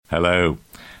Hello.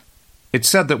 It's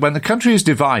said that when the country is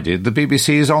divided, the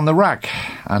BBC is on the rack.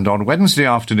 And on Wednesday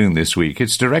afternoon this week,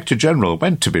 its Director-General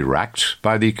went to be racked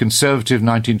by the Conservative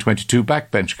 1922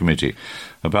 Backbench Committee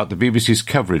about the BBC's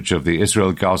coverage of the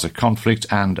Israel-Gaza conflict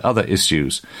and other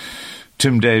issues.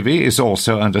 Tim Davie is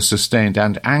also under sustained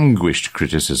and anguished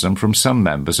criticism from some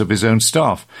members of his own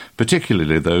staff,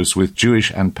 particularly those with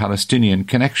Jewish and Palestinian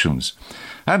connections.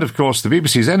 And, of course, the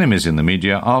BBC's enemies in the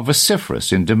media are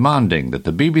vociferous in demanding that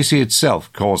the BBC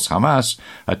itself calls Hamas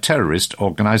a terrorist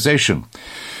organisation.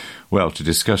 Well, to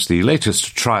discuss the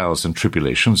latest trials and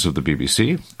tribulations of the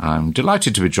BBC, I'm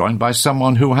delighted to be joined by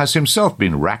someone who has himself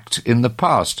been racked in the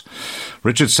past.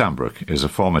 Richard Sambrook is a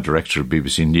former director of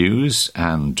BBC News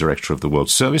and director of the World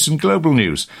Service and Global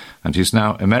News, and he's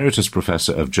now Emeritus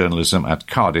Professor of Journalism at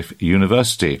Cardiff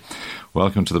University.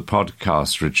 Welcome to the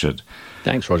podcast, Richard.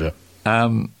 Thanks, Roger.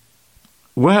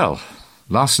 Well,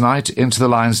 last night into the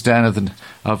lion's den of the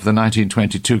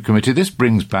 1922 committee. This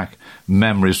brings back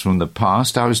memories from the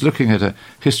past. I was looking at a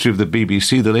history of the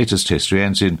BBC. The latest history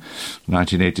ends in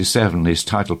 1987. It's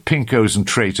titled Pinkos and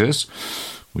Traitors,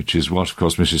 which is what, of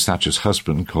course, Mrs. Thatcher's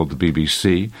husband called the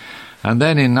BBC. And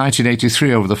then in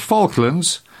 1983, over the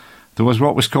Falklands, there was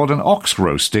what was called an ox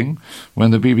roasting,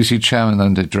 when the BBC chairman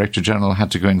and the Director-General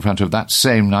had to go in front of that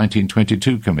same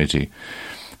 1922 committee.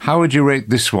 How would you rate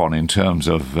this one in terms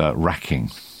of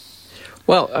racking?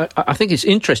 Well, I think it's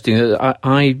interesting that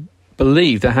I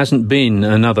believe there hasn't been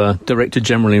another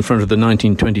Director-General in front of the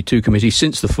 1922 committee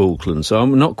since the Falklands, so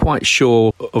I'm not quite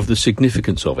sure of the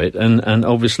significance of it. And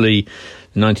obviously,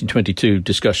 the 1922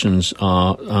 discussions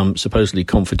are supposedly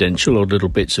confidential, or little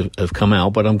bits have come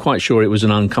out, but I'm quite sure it was an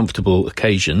uncomfortable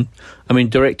occasion. I mean,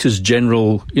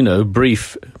 Directors-General,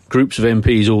 brief groups of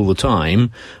MPs all the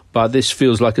time, but this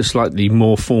feels like a slightly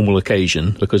more formal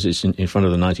occasion because it's in front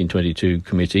of the 1922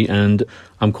 committee, and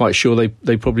I'm quite sure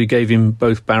they probably gave him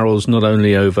both barrels, not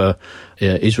only over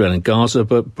Israel and Gaza,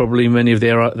 but probably many of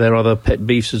their other pet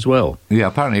beefs as well. Yeah,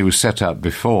 apparently it was set up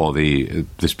before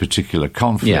this particular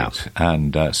conflict,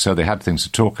 and so they had things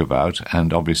to talk about,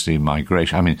 and obviously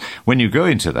migration. I mean, when you go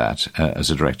into that as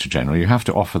a Director-General, you have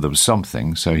to offer them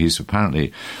something, so he's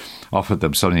apparently offered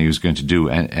them something he was going to do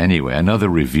anyway, another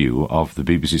review of the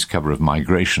BBC's cover of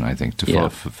migration, I think, for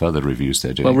further reviews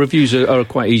they're doing. Well, reviews are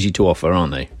quite easy to offer,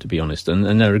 aren't they, to be honest,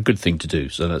 and they're a good thing to do,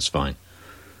 so that's fine.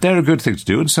 They're a good thing to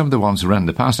do, and some of the ones around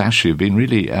the past actually have been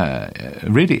really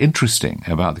really interesting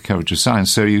about the coverage of science.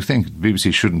 So you think the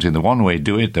BBC shouldn't in the one way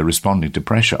do it, they're responding to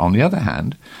pressure. On the other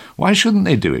hand, why shouldn't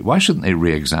they do it? Why shouldn't they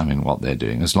re-examine what they're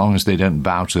doing, as long as they don't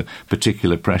bow to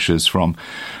particular pressures from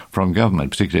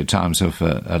government, particularly at times of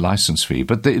a licence fee?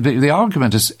 But the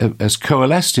argument has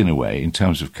coalesced in a way, in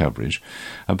terms of coverage,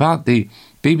 about the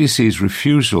BBC's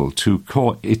refusal to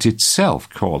call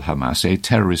Hamas a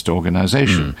terrorist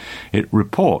organisation. It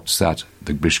reports that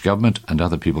the British government and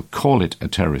other people call it a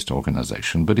terrorist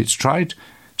organisation, but it's tried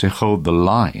to hold the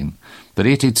line that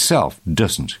it itself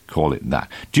doesn't call it that.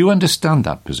 Do you understand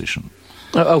that position?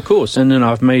 Of course, and then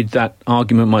I've made that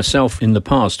argument myself in the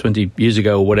past, 20 years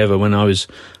ago or whatever, when I was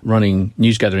running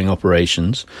newsgathering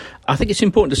operations. I think it's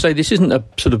important to say this isn't a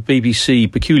sort of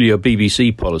peculiar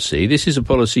BBC policy. This is a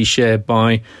policy shared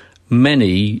by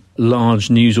many large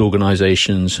news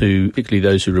organisations, particularly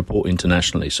those who report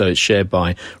internationally. So it's shared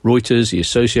by Reuters, the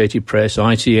Associated Press,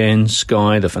 ITN,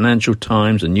 Sky, the Financial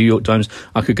Times, the New York Times.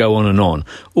 I could go on and on.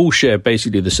 All share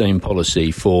basically the same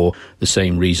policy for the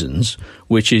same reasons,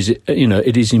 which is,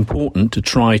 it is important to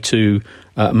try to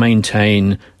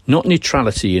maintain not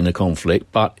neutrality in a conflict,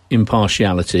 but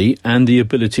impartiality and the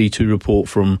ability to report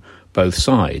from both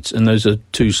sides. And those are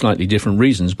two slightly different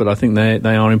reasons, but I think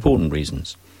they are important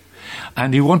reasons.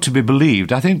 And you want to be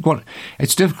believed. I think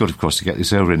it's difficult, of course, to get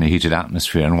this over in a heated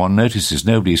atmosphere, and one notices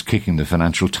nobody's kicking the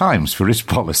Financial Times for its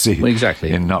policy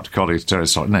in not calling it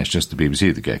terrorist. No, it's just the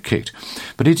BBC that get kicked.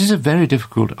 But it is a very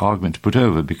difficult argument to put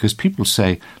over, because people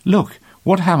say, look,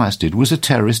 what Hamas did was a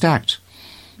terrorist act.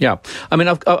 Yeah, I mean,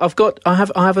 I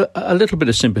have a little bit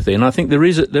of sympathy, and I think there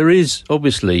is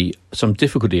obviously some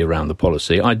difficulty around the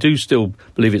policy. I do still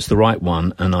believe it's the right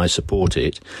one, and I support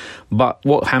it. But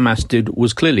what Hamas did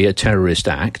was clearly a terrorist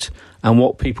act, and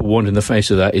what people want in the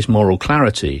face of that is moral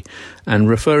clarity. And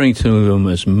referring to them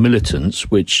as militants,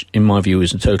 which in my view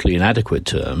is a totally inadequate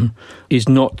term, is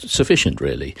not sufficient,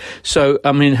 really. So,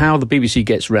 I mean, how the BBC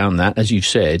gets around that, as you've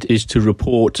said, is to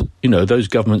report, those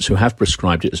governments who have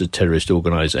prescribed it as a terrorist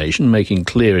organisation, making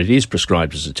clear it is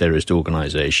prescribed as a terrorist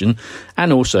organisation,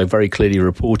 and also very clearly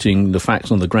reporting the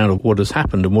facts on the ground of what has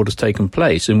happened and what has taken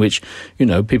place, in which,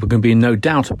 people can be in no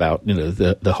doubt about,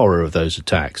 the horror of those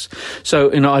attacks.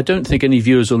 So, I don't think any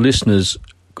viewers or listeners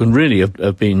can really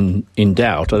have been in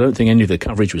doubt. I don't think any of the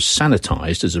coverage was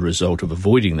sanitised as a result of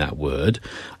avoiding that word,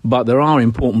 but there are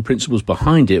important principles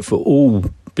behind it for all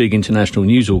big international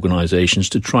news organisations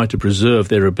to try to preserve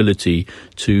their ability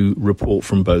to report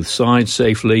from both sides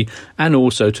safely and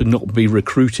also to not be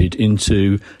recruited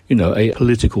into, a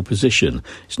political position.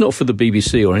 It's not for the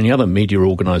BBC or any other media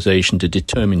organisation to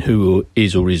determine who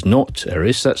is or is not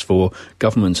terrorists. That's for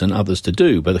governments and others to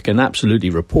do. But they can absolutely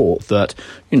report that,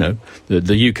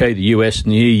 the UK, the US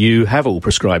and the EU have all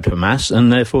prescribed Hamas,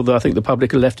 and therefore I think the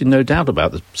public are left in no doubt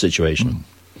about the situation.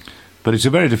 But it's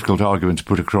a very difficult argument to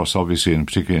put across, obviously, and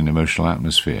particularly in an emotional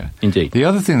atmosphere. Indeed. The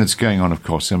other thing that's going on, of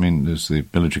course, there's the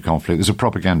military conflict, there's a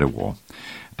propaganda war.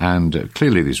 And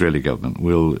clearly the Israeli government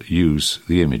will use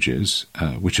the images,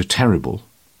 which are terrible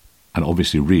and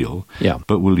obviously real,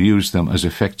 but will use them as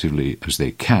effectively as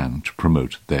they can to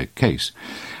promote their case.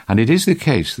 And it is the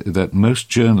case that most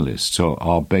journalists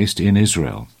are based in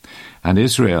Israel. And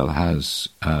Israel has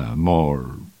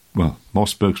more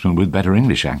spokesmen with better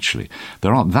English, actually.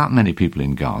 There aren't that many people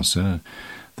in Gaza.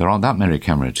 There aren't that many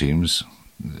camera teams.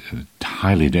 A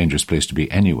highly dangerous place to be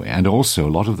anyway. And also,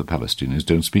 a lot of the Palestinians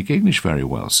don't speak English very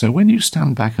well. So when you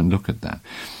stand back and look at that,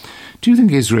 do you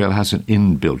think Israel has an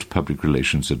inbuilt public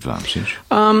relations advantage?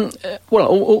 All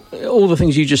the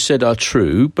things you just said are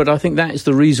true, but I think that is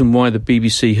the reason why the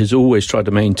BBC has always tried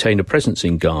to maintain a presence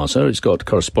in Gaza. It's got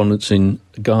correspondents in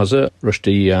Gaza,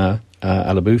 Rushdie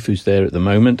Alabouf, who's there at the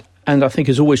moment, and I think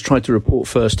has always tried to report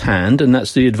firsthand, and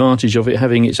that's the advantage of it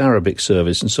having its Arabic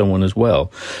service and so on as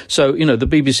well. So, the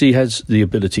BBC has the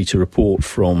ability to report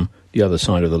from the other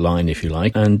side of the line, if you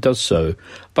like, and does so.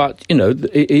 But,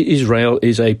 Israel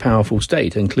is a powerful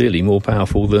state, and clearly more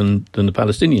powerful than the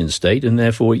Palestinian state, and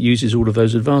therefore it uses all of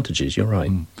those advantages. You're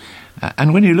right.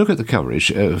 And when you look at the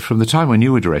coverage, from the time when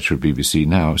you were director of BBC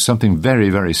now, something very,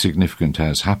 very significant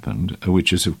has happened,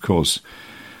 which is, of course,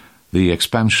 the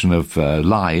expansion of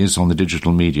lies on the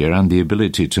digital media and the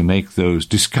ability to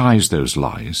disguise those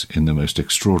lies in the most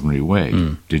extraordinary way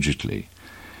digitally.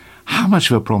 How much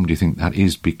of a problem do you think that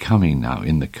is becoming now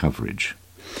in the coverage?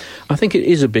 I think it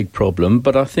is a big problem,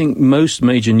 but I think most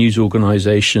major news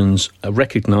organisations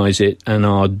recognise it and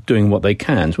are doing what they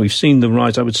can. So we've seen the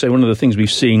rise. I would say one of the things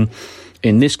we've seen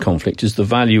in this conflict is the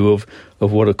value of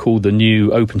what are called the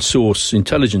new open source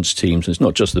intelligence teams. And it's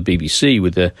not just the BBC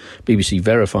with the BBC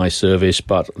Verify service,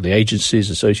 but the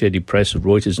agencies, Associated Press,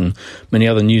 Reuters and many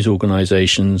other news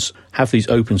organisations have these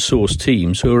open source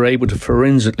teams who are able to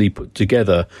forensically put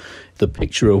together the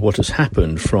picture of what has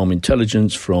happened from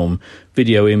intelligence, from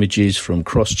video images, from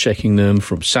cross-checking them,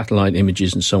 from satellite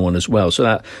images and so on as well. So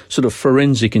that sort of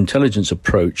forensic intelligence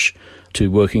approach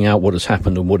to working out what has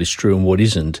happened and what is true and what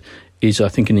isn't is, I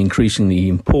think, an increasingly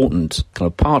important kind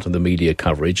of part of the media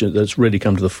coverage that's really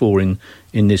come to the fore in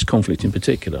this conflict in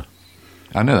particular.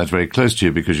 I know that's very close to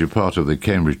you because you're part of the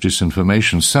Cambridge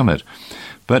Disinformation Summit.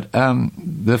 But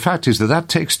the fact is that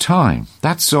takes time.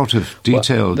 That sort of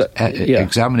detailed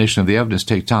examination of the evidence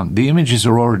takes time. The images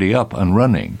are already up and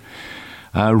running.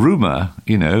 Rumour,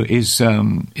 is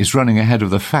running ahead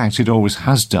of the fact. It always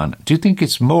has done. Do you think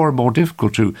it's more and more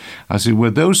difficult to, as it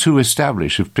were, those who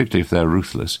establish, particularly if they're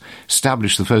ruthless,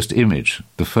 establish the first image,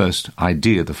 the first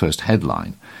idea, the first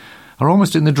headline, are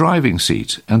almost in the driving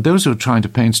seat, and those who are trying to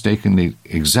painstakingly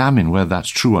examine whether that's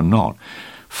true or not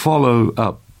follow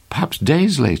up perhaps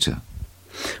days later?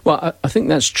 Well, I think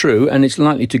that's true, and it's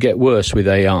likely to get worse with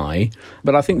AI.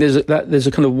 But I think there's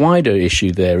a kind of wider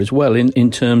issue there as well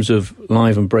in terms of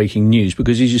live and breaking news,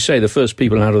 because, as you say, the first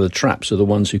people out of the traps are the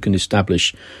ones who can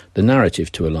establish the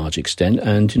narrative to a large extent.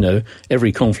 And,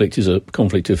 every conflict is a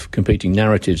conflict of competing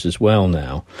narratives as well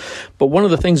now. But one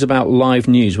of the things about live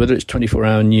news, whether it's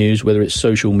 24-hour news, whether it's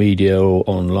social media or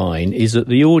online, is that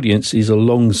the audience is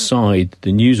alongside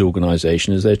the news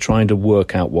organisation as they're trying to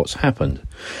work out what's happened.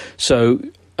 So,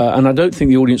 and I don't think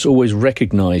the audience always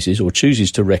recognises or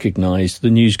chooses to recognise the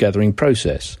news gathering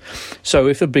process. So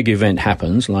if a big event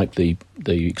happens, like the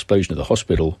explosion of the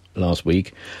hospital last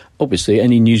week, obviously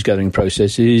any news gathering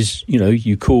process is,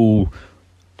 you call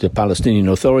the Palestinian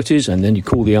authorities and then you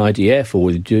call the IDF,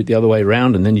 or you do it the other way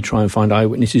around, and then you try and find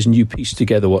eyewitnesses and you piece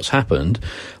together what's happened.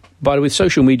 But with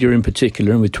social media in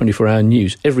particular and with 24-hour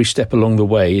news, every step along the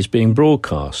way is being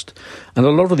broadcast. And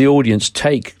a lot of the audience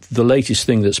take the latest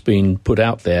thing that's been put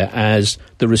out there as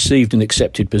the received and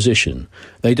accepted position.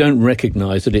 They don't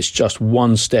recognise that it's just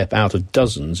one step out of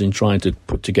dozens in trying to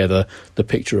put together the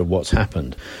picture of what's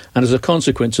happened. And as a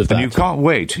consequence of that... And you can't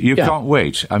wait. You can't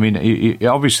wait. I mean,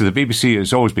 obviously the BBC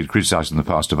has always been criticised in the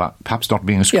past about perhaps not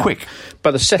being as quick.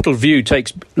 But the settled view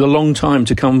takes a long time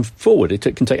to come forward.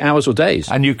 It can take hours or days.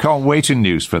 And you can't wait in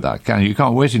news for that, can you? You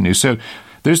can't wait in news. So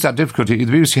there's that difficulty.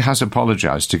 The BBC has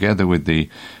apologised together with the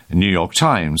New York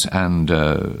Times and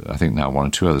I think now one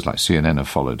or two others like CNN have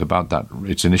followed about that,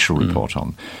 its initial report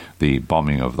on the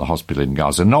bombing of the hospital in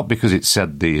Gaza, not because it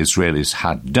said the Israelis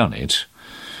had done it,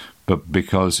 but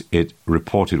because it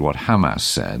reported what Hamas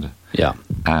said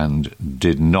and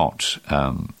did not,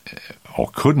 or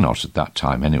could not at that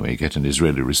time anyway, get an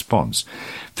Israeli response.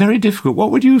 Very difficult. What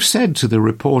would you have said to the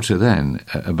reporter then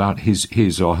about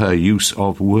his or her use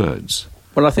of words?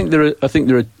 Well, I think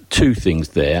there are two things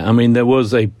there. I mean, there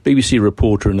was a BBC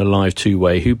reporter in a live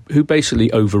two-way who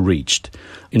basically overreached.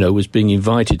 Was being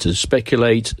invited to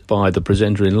speculate by the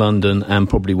presenter in London and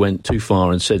probably went too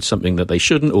far and said something that they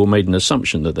shouldn't, or made an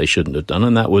assumption that they shouldn't have done,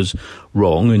 and that was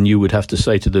wrong. And you would have to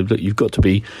say to them that you've got to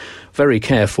be very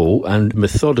careful and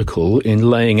methodical in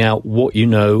laying out what you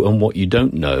know and what you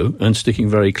don't know and sticking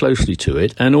very closely to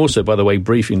it. And also, by the way,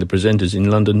 briefing the presenters in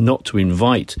London not to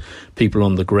invite people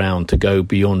on the ground to go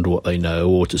beyond what they know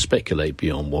or to speculate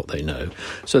beyond what they know.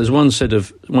 So there's one set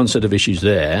of issues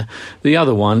there. The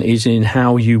other one is in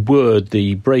how you word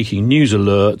the breaking news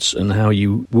alerts and how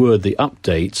you word the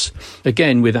updates,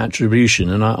 again with attribution.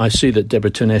 And I see that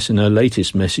Deborah Turness in her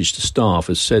latest message to staff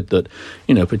has said that,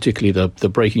 particularly the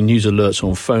breaking news alerts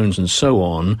on phones and so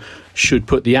on should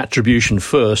put the attribution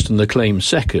first and the claim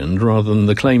second, rather than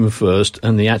the claim first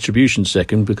and the attribution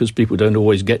second, because people don't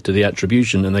always get to the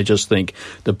attribution and they just think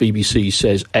the BBC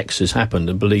says X has happened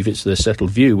and believe it's their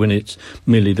settled view when it's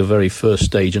merely the very first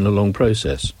stage in a long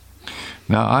process.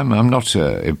 Now, I'm not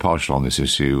impartial on this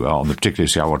issue, on the particular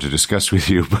issue I want to discuss with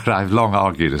you, but I've long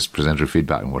argued as presenter of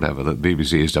feedback and whatever that the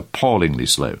BBC is appallingly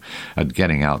slow at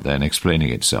getting out there and explaining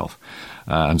itself.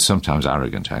 And sometimes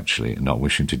arrogant, actually, not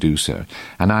wishing to do so.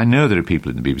 And I know there are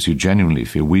people in the BBC who genuinely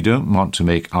feel we don't want to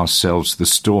make ourselves the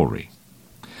story,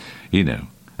 and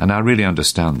I really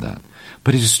understand that.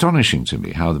 But it's astonishing to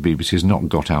me how the BBC has not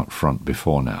got out front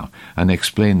before now and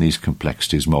explained these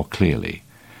complexities more clearly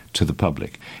to the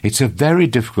public. It's a very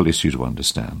difficult issue to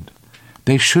understand.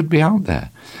 They should be out there.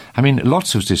 I mean,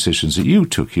 lots of decisions that you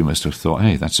took, you must have thought,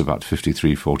 hey, that's about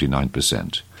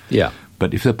 49%. Yeah.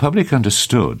 But if the public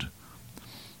understood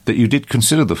that you did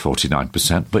consider the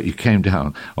 49%, but you came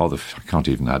down, I can't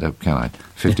even add up, can I?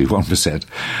 51%.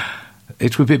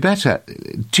 It would be better.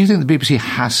 Do you think the BBC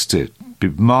has to be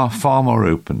far more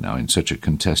open now in such a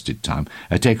contested time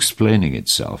at explaining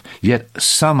itself, yet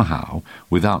somehow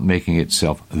without making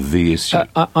itself the issue?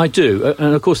 I do.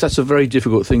 And of course, that's a very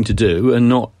difficult thing to do, and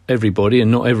not everybody and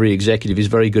not every executive is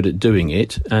very good at doing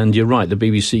it. And you're right, the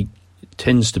BBC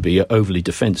tends to be overly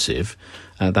defensive.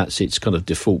 That's its kind of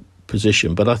default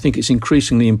position, but I think it's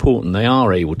increasingly important they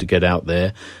are able to get out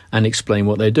there and explain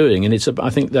what they're doing. And I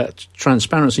think that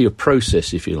transparency of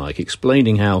process, if you like,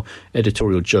 explaining how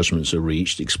editorial judgments are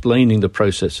reached, explaining the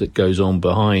process that goes on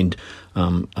behind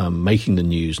making the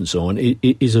news and so on,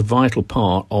 it is a vital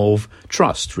part of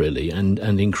trust, really. And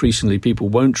increasingly people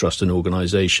won't trust an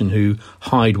organisation who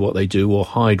hide what they do or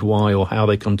hide why or how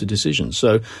they come to decisions.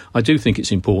 So I do think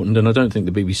it's important, and I don't think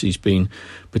the BBC's been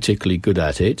particularly good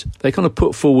at it. They kind of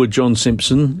put forward John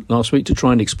Simpson last week to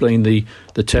try and explain the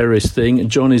terrorist thing.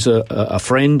 And John is a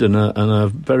friend and a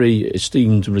very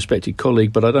esteemed and respected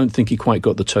colleague, but I don't think he quite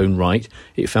got the tone right.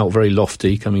 It felt very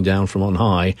lofty coming down from on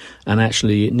high, and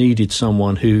actually it needed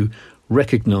someone who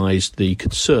recognised the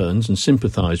concerns and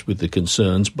sympathised with the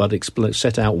concerns, but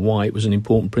set out why it was an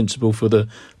important principle for the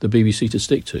BBC to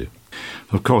stick to.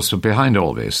 Of course, behind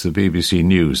all this, the BBC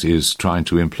News is trying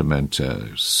to implement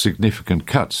significant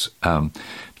cuts.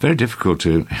 Very difficult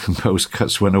to impose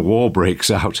cuts when a war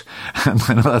breaks out and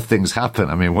when other things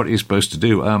happen. I mean, what are you supposed to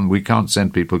do? We can't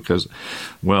send people because,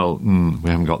 we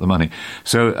haven't got the money.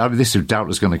 So this is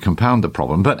doubtless going to compound the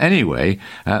problem. But anyway,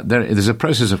 there's a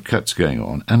process of cuts going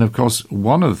on. And, of course,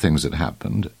 one of the things that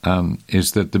happened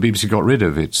is that the BBC got rid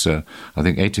of its,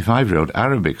 85-year-old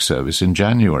Arabic service in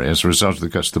January as a result of the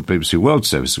cuts to the BBC World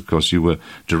Service. Of course, you were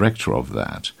director of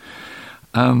that.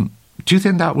 Do you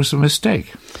think that was a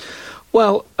mistake?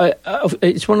 Well,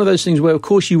 it's one of those things where, of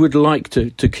course, you would like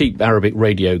to keep Arabic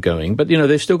radio going, but,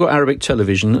 they've still got Arabic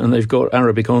television and they've got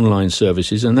Arabic online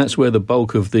services, and that's where the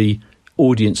bulk of the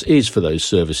audience is for those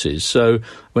services. So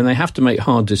when they have to make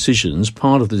hard decisions,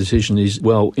 part of the decision is,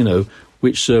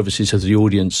 which services has the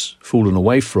audience fallen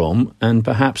away from, and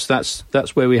perhaps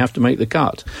that's where we have to make the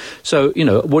cut. So,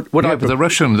 but the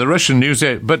Russian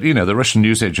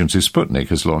news agency Sputnik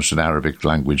has launched an Arabic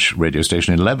language radio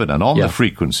station in Lebanon on the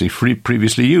frequency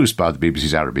previously used by the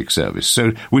BBC's Arabic service.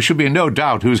 So we should be in no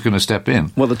doubt who's going to step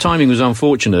in. Well, the timing was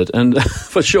unfortunate, and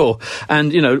for sure.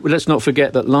 And let's not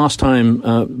forget that last time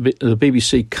the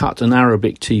BBC cut an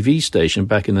Arabic TV station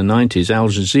back in the 90s, Al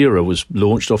Jazeera was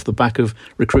launched off the back of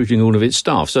recruiting all of its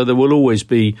staff. So there will always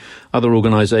be other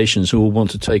organisations who will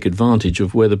want to take advantage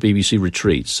of where the BBC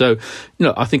retreats. So,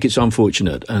 I think it's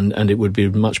unfortunate, and it would be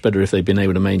much better if they'd been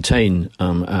able to maintain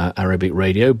Arabic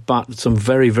radio, but some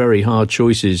very, very hard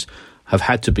choices have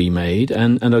had to be made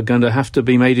and are going to have to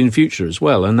be made in future as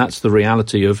well. And that's the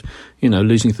reality of,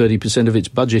 losing 30% of its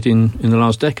budget in the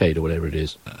last decade or whatever it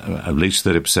is. At least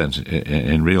 30%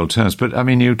 in real terms. But,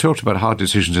 you talked about hard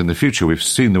decisions in the future. We've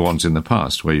seen the ones in the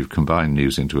past where you've combined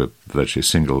news into a virtually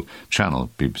single channel,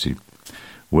 BBC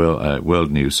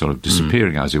World News sort of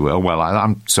disappearing, as you will. Well,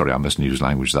 I'm sorry, I must use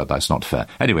language that's not fair.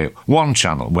 Anyway, one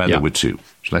channel where there were two.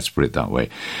 So let's put it that way.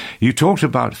 You talked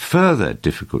about further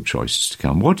difficult choices to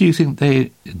come. What do you think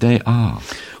they are?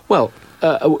 Well,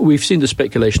 we've seen the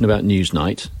speculation about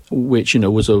Newsnight, which,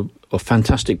 was a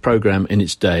fantastic programme in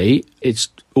its day. Its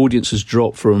audience has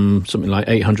dropped from something like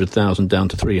 800,000 down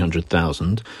to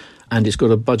 300,000, and it's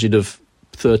got a budget of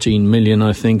 13 million,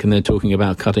 I think, and they're talking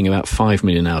about cutting about 5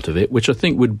 million out of it, which I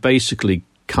think would basically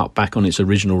cut back on its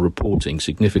original reporting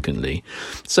significantly.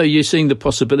 So you're seeing the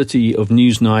possibility of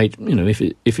Newsnight,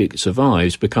 if it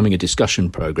survives, becoming a discussion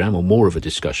programme or more of a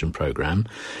discussion programme.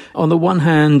 On the one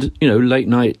hand, late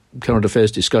night current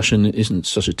affairs discussion isn't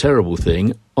such a terrible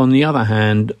thing. On the other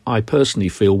hand, I personally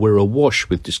feel we're awash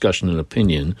with discussion and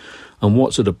opinion, and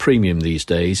what's at a premium these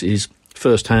days is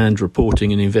first-hand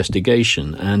reporting and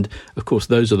investigation, and of course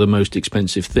those are the most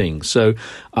expensive things. So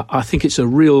I think it's a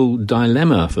real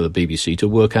dilemma for the BBC to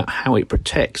work out how it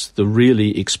protects the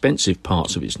really expensive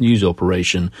parts of its news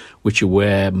operation, which are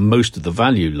where most of the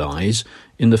value lies,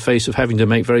 in the face of having to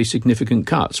make very significant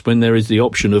cuts when there is the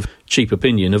option of cheap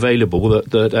opinion available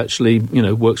that actually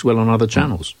works well on other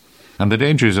channels. And the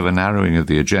danger is of a narrowing of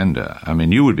the agenda.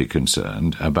 You would be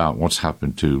concerned about what's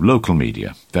happened to local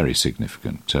media. Very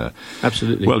significant.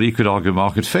 Absolutely. Well, you could argue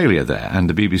market failure there. And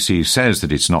the BBC says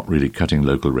that it's not really cutting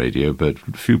local radio, but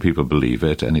few people believe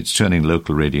it. And it's turning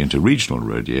local radio into regional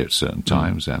radio at certain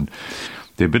times. And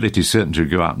the ability certainly to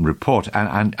go out and report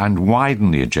and widen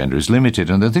the agenda is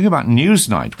limited. And the thing about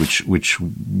Newsnight, which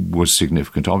was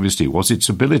significant, obviously, was its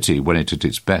ability, when it at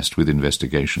its best with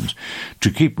investigations, to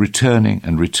keep returning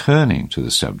to the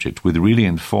subject with really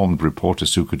informed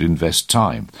reporters who could invest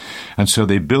time. And so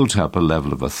they built up a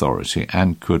level of authority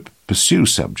and could pursue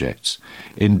subjects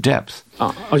in depth.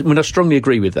 I strongly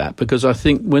agree with that, because I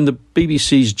think when the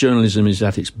BBC's journalism is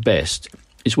at its best,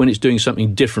 it's when it's doing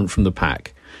something different from the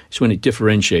pack. It's when it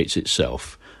differentiates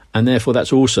itself. And therefore,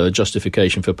 that's also a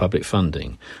justification for public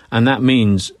funding. And that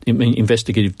means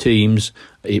investigative teams,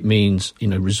 it means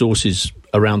resources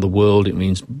around the world, it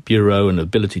means bureau and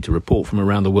ability to report from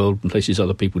around the world in places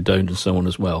other people don't, and so on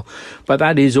as well. But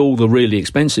that is all the really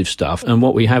expensive stuff. And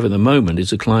what we have at the moment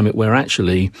is a climate where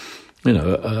actually,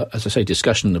 as I say,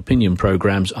 discussion and opinion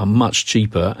programmes are much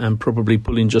cheaper and probably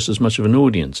pull in just as much of an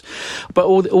audience. But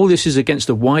all this is against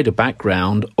a wider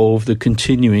background of the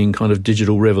continuing kind of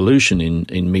digital revolution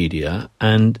in media.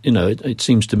 And, it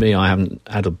seems to me, I haven't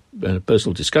had a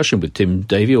personal discussion with Tim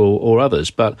Davie or others,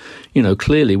 but,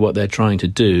 clearly what they're trying to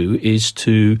do is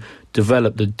to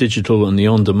develop the digital and the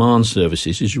on-demand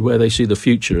services is where they see the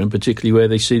future, and particularly where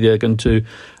they see they're going to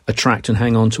attract and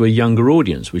hang on to a younger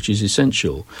audience, which is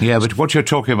essential. Yeah, but what you're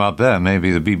talking about there may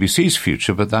be the BBC's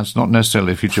future, but that's not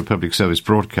necessarily future public service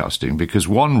broadcasting, because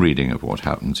one reading of what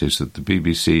happens is that the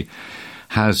BBC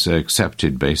has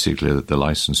accepted basically that the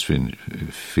licence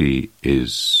fee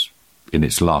is in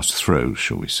its last throes,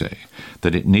 shall we say,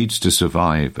 that it needs to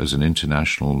survive as an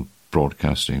international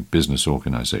broadcasting business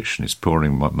organisation. It's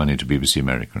pouring money into BBC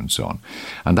America and so on.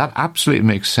 And that absolutely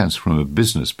makes sense from a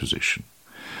business position.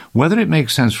 Whether it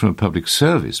makes sense from a public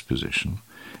service position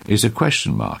is a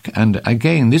question mark. And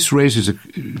again, this raises a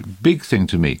big thing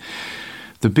to me.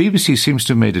 The BBC seems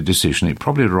to have made a decision,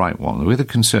 probably the right one, with a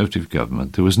Conservative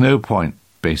government. There was no point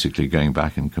basically going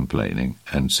back and complaining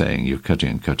and saying you're cutting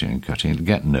and cutting and cutting and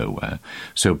get nowhere.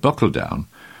 So buckle down,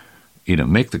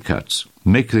 make the cuts,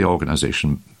 make the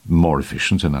organisation more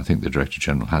efficient, and I think the Director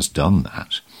General has done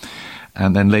that.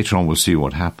 and then later on we'll see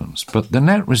what happens. But the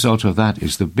net result of that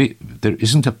is there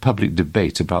isn't a public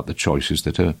debate about the choices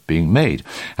that are being made.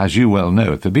 As you well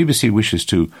know, if the BBC wishes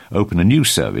to open a new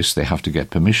service, they have to get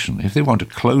permission. If they want to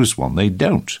close one, they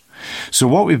don't. So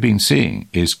what we've been seeing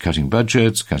is cutting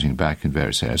budgets, cutting back in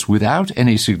various areas, without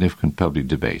any significant public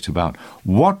debate about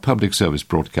what public service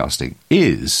broadcasting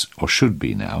is, or should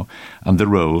be now, and the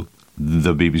role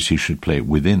the BBC should play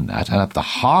within that. And at the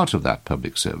heart of that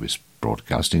public service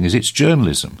broadcasting is its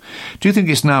journalism. Do you think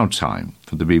it's now time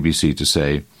for the BBC to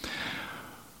say,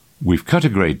 we've cut a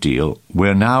great deal,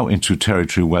 we're now into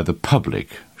territory where the public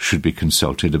should be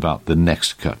consulted about the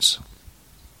next cuts?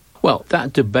 Well,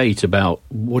 that debate about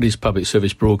what is public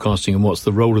service broadcasting and what's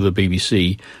the role of the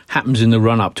BBC happens in the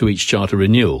run-up to each charter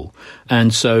renewal.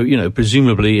 And so,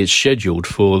 presumably it's scheduled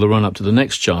for the run-up to the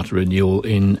next charter renewal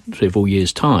in 3 or 4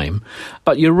 years' time.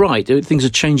 But you're right, things are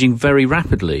changing very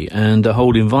rapidly, and the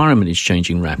whole environment is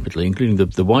changing rapidly, including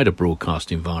the wider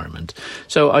broadcast environment.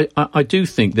 So I do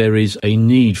think there is a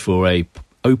need for a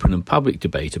open and public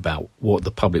debate about what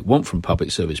the public want from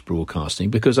public service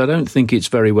broadcasting, because I don't think it's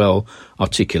very well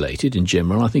articulated in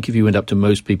general. I think if you went up to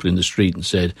most people in the street and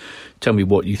said, tell me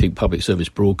what you think public service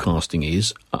broadcasting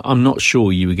is, I'm not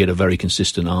sure you would get a very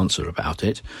consistent answer about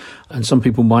it. And some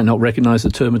people might not recognise the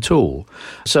term at all.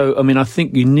 So, I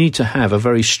think you need to have a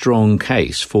very strong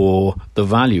case for the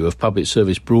value of public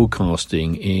service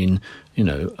broadcasting in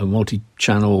a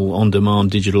multi-channel, on-demand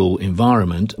digital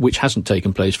environment, which hasn't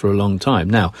taken place for a long time.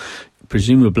 Now,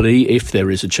 presumably, if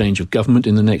there is a change of government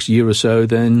in the next year or so,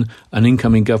 then an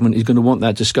incoming government is going to want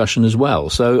that discussion as well.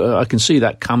 So I can see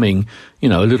that coming, a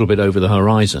little bit over the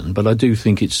horizon, but I do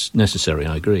think it's necessary,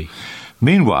 I agree.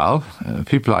 Meanwhile,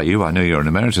 people like you, I know you're an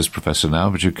emeritus professor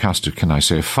now, but you cast a, can I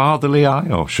say, fatherly eye,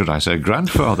 or should I say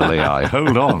grandfatherly eye?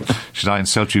 Hold on. Should I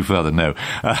insult you further? No.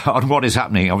 On what is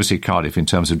happening, obviously, Cardiff, in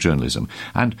terms of journalism.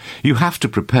 And you have to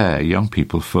prepare young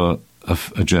people for a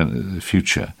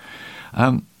future.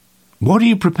 What are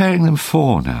you preparing them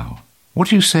for now?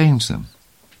 What are you saying to them?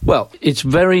 Well, it's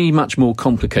very much more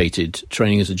complicated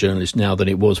training as a journalist now than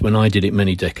it was when I did it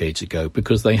many decades ago,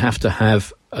 because they have to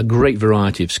have a great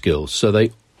variety of skills. So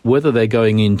whether they're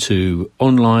going into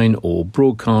online or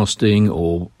broadcasting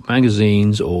or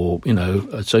magazines or,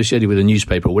 associated with a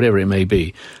newspaper or whatever it may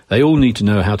be, they all need to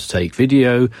know how to take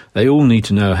video. They all need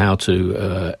to know how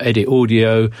to edit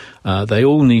audio. They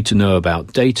all need to know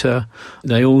about data.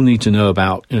 They all need to know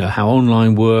about, how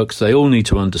online works. They all need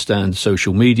to understand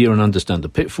social media and understand the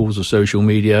pitfalls of social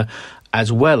media, as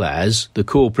well as the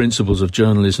core principles of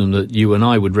journalism that you and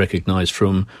I would recognise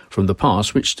from the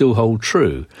past, which still hold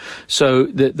true. So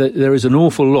there is an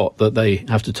awful lot that they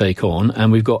have to take on,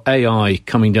 and we've got AI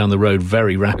coming down the road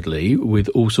very rapidly with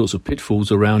all sorts of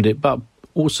pitfalls around it, but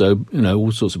also,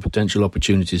 all sorts of potential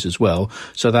opportunities as well.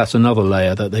 So that's another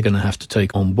layer that they're going to have to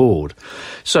take on board.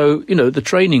 So, the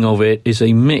training of it is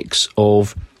a mix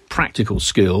of practical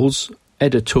skills,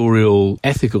 editorial,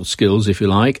 ethical skills, if you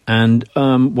like, and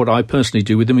what I personally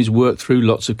do with them is work through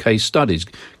lots of case studies,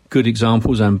 good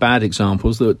examples and bad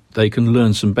examples that they can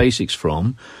learn some basics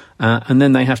from, and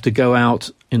then they have to go out,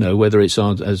 whether it's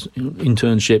as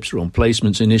internships or on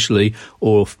placements initially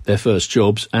or their first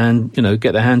jobs, and,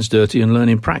 get their hands dirty and learn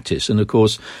in practice. And, of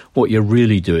course, what you're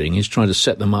really doing is trying to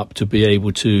set them up to be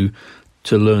able to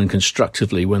learn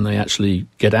constructively when they actually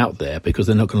get out there, because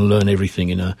they're not going to learn everything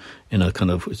in a kind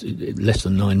of less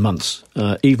than 9 months,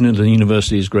 even at a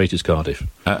university as great as Cardiff.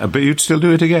 But you'd still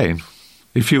do it again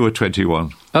if you were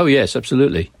 21? Oh, yes,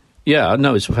 absolutely. Yeah,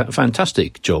 no, it's a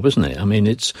fantastic job, isn't it?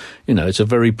 It's it's a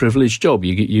very privileged job.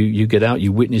 You get out,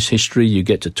 you witness history, you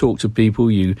get to talk to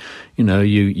people, you get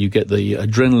the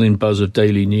adrenaline buzz of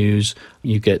daily news,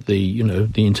 you get the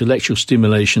intellectual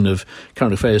stimulation of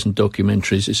current affairs and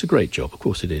documentaries. It's a great job, of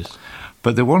course it is.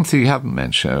 But the one thing you haven't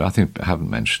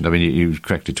mentioned, you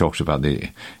correctly talked about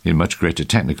the much greater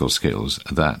technical skills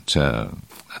that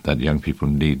young people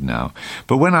need now.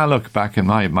 But when I look back in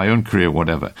my own career,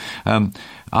 whatever,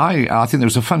 I think there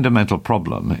was a fundamental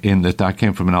problem in that I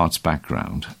came from an arts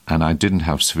background and I didn't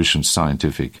have sufficient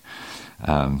scientific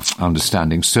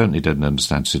understanding, certainly didn't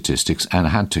understand statistics, and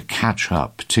had to catch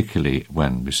up, particularly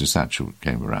when Mrs. Thatcher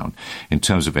came around, in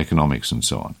terms of economics and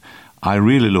so on. I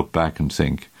really look back and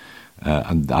think,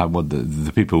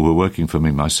 the people who were working for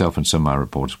me, myself and some of my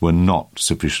reporters, were not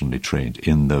sufficiently trained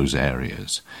in those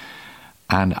areas.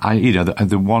 And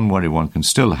the one worry one can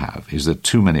still have is that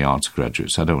too many arts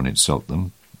graduates, I don't want to insult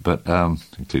them, but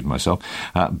including myself,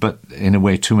 but in a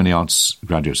way too many arts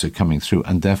graduates are coming through,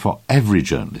 and therefore every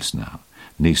journalist now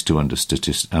needs to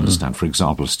understand, for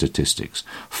example, statistics,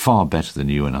 far better than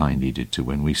you and I needed to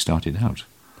when we started out.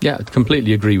 Yeah, I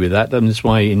completely agree with that. And that's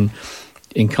why in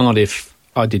Cardiff,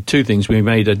 I did two things. We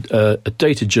made a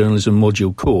data journalism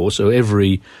module course, so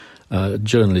every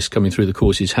journalist coming through the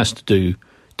courses has to do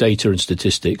data and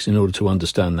statistics in order to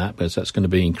understand that, because that's going to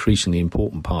be an increasingly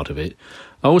important part of it.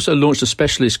 I also launched a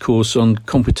specialist course on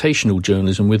computational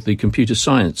journalism with the computer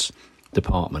science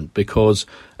department, because,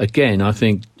 again, I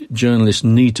think journalists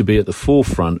need to be at the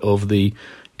forefront of the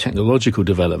technological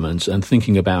developments and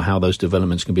thinking about how those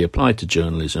developments can be applied to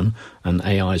journalism, and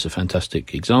AI is a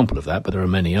fantastic example of that, but there are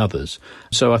many others.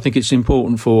 So I think it's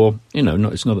important for,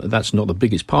 that's not the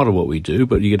biggest part of what we do,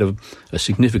 but you get a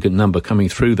significant number coming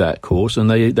through that course,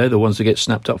 and they're the ones that get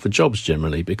snapped up for jobs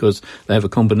generally, because they have a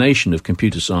combination of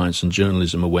computer science and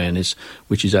journalism awareness,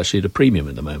 which is actually at a premium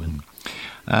at the moment.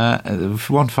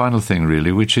 One final thing,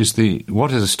 really, which is what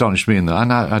has astonished me, and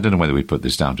I don't know whether we put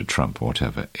this down to Trump or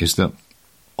whatever, is that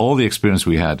all the experience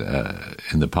we had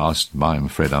in the past, I'm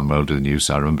afraid I'm older than you,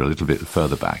 so I remember a little bit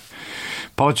further back,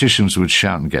 politicians would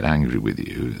shout and get angry with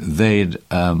you. They'd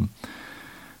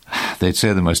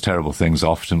say the most terrible things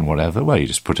often, whatever. Well, you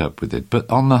just put up with it. But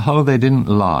on the whole, they didn't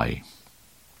lie.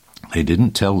 They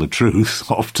didn't tell the truth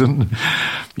often,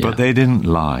 but they didn't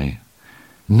lie.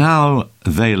 Now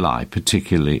they lie,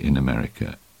 particularly in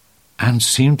America, and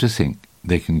seem to think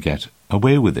they can get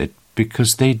away with it,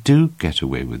 because they do get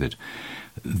away with it.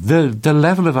 The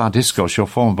level of our discourse, your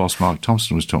former boss Mark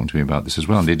Thompson was talking to me about this as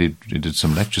well, and he did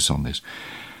some lectures on this.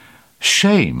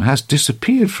 Shame has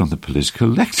disappeared from the political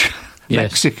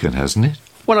lexicon, hasn't it?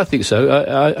 Well, I think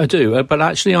so. I do. But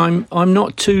actually, I'm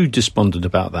not too despondent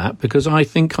about that, because I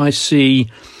think I see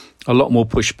a lot more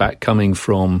pushback coming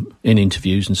from in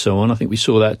interviews and so on. I think we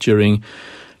saw that during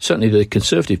certainly the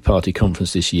Conservative Party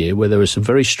conference this year, where there were some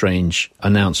very strange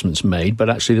announcements made, but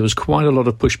actually there was quite a lot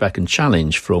of pushback and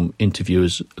challenge from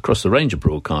interviewers across the range of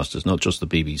broadcasters, not just the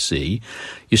BBC.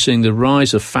 You're seeing the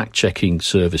rise of fact-checking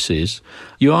services.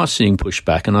 You are seeing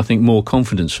pushback, and I think more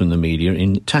confidence from the media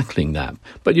in tackling that.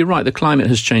 But you're right, the climate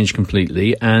has changed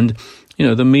completely, and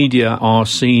the media are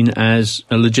seen as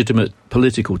a legitimate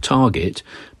political target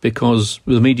because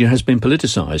the media has been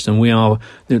politicised, and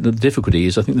the difficulty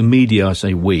is, I think the media, I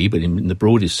say we, but in the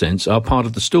broadest sense, are part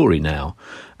of the story now,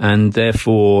 and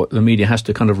therefore the media has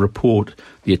to kind of report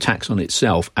the attacks on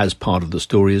itself as part of the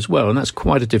story as well, and that's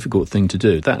quite a difficult thing to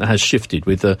do. That has shifted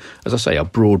with, as I say, a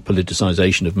broad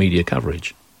politicisation of media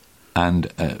coverage.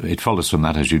 And it follows from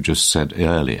that, as you just said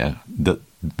earlier, that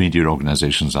media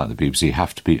organisations like the BBC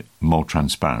have to be more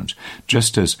transparent.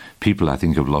 Just as people, I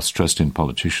think, have lost trust in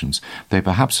politicians, they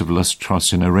perhaps have lost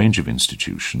trust in a range of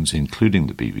institutions, including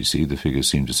the BBC. The figures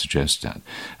seem to suggest that.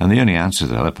 And the only answer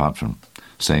to that, apart from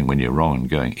saying when you're wrong and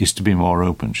going, is to be more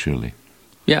open, surely.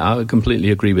 Yeah, I completely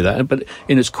agree with that. But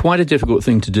it's quite a difficult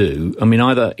thing to do. I mean,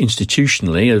 either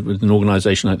institutionally, with an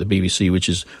organisation like the BBC, which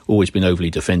has always been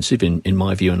overly defensive, in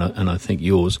my view, and I think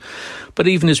yours. But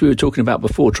even as we were talking about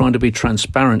before, trying to be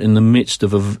transparent in the midst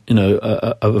of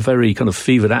a very kind of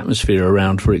fevered atmosphere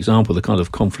around, for example, the kind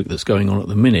of conflict that's going on at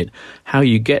the minute, how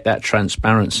you get that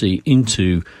transparency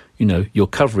into your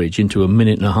coverage, into a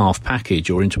minute-and-a-half package,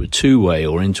 or into a two-way,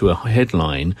 or into a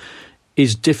headline,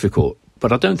 is difficult.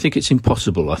 But I don't think it's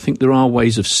impossible. I think there are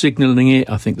ways of signalling it.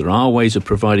 I think there are ways of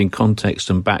providing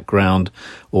context and background,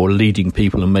 or leading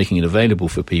people and making it available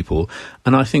for people.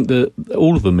 And I think that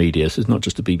all of the media, so it's not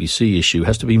just a BBC issue,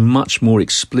 has to be much more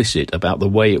explicit about the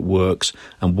way it works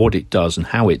and what it does and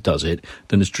how it does it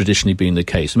than has traditionally been the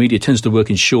case. The media tends to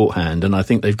work in shorthand, and I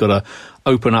think they've got to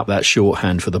open up that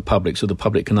shorthand for the public so the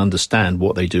public can understand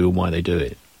what they do and why they do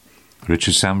it.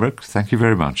 Richard Sambrook, thank you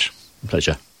very much.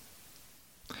 Pleasure.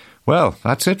 Well,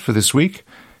 that's it for this week.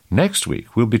 Next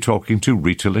week, we'll be talking to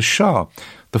Rita Lashar,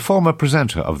 the former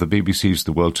presenter of the BBC's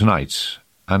The World Tonight,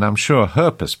 and I'm sure her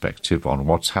perspective on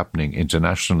what's happening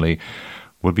internationally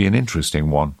will be an interesting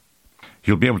one.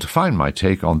 You'll be able to find my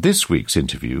take on this week's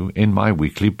interview in my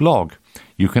weekly blog.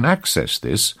 You can access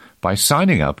this by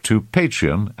signing up to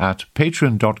Patreon at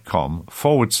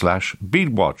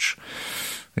patreon.com/Beadwatch.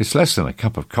 It's less than a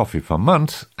cup of coffee per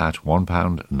month at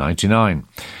 £1.99.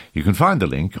 You can find the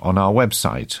link on our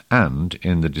website and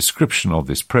in the description of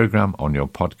this programme on your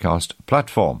podcast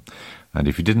platform. And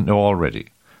if you didn't know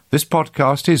already, this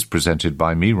podcast is presented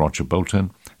by me, Roger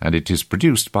Bolton, and it is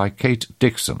produced by Kate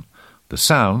Dixon. The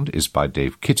sound is by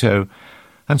Dave Kitto,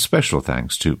 and special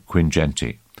thanks to Quinn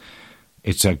Genty.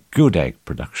 It's a good egg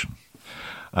production.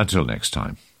 Until next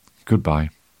time, goodbye.